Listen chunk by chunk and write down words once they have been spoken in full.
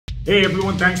Hey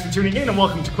everyone, thanks for tuning in and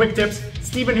welcome to Quick Tips.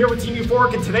 Steven here with Team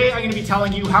Euphoric, and today I'm going to be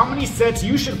telling you how many sets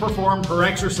you should perform per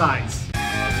exercise.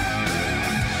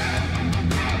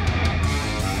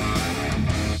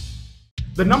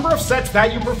 The number of sets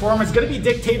that you perform is going to be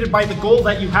dictated by the goal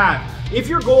that you have. If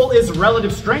your goal is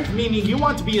relative strength, meaning you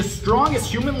want to be as strong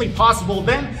as humanly possible,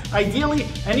 then ideally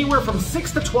anywhere from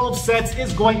 6 to 12 sets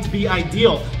is going to be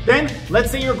ideal. Then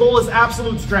let's say your goal is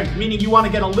absolute strength, meaning you want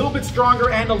to get a little bit stronger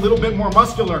and a little bit more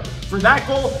muscular. For that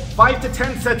goal, 5 to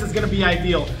 10 sets is going to be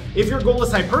ideal. If your goal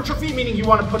is hypertrophy, meaning you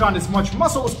want to put on as much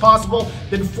muscle as possible,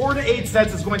 then 4 to 8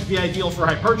 sets is going to be ideal for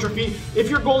hypertrophy. If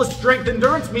your goal is strength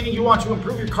endurance, meaning you want to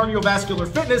improve your cardiovascular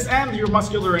fitness and your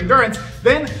muscular endurance,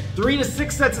 then 3 to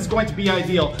 6 sets is going to be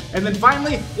ideal. And then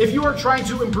finally, if you are trying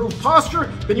to improve posture,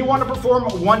 then you want to perform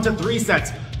 1 to 3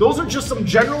 sets. Those are just some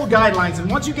general guidelines, and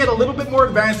once you get a little bit more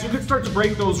advanced, you can start to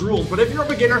break those rules. But if you're a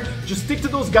beginner, just stick to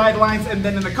those guidelines, and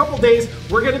then in a couple days,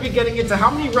 we're going to be getting into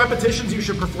how many repetitions you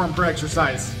should perform per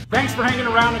exercise. Thanks for hanging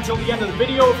around until the end of the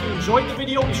video. If you enjoyed the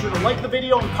video, be sure to like the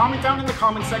video and comment down in the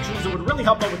comment section, as it would really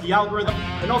help out with the algorithm.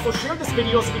 And also share this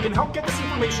video so we can help get this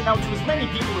information out to as many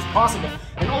people as possible.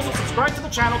 And also subscribe to the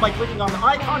channel by clicking on the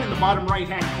icon in the bottom right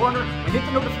hand corner and hit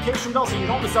the notification bell so you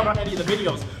don't miss out on any of the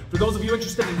videos. For those of you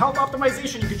interested in health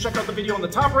optimization, you can check out the video in the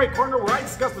top right corner where I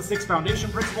discuss the 6 foundation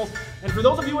principles. And for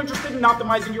those of you interested in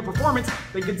optimizing your performance,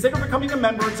 then consider becoming a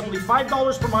member. It's only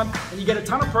 $5 per month, and you get a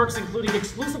ton of perks, including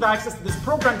exclusive access to this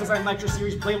program design lecture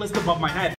series playlist above my head.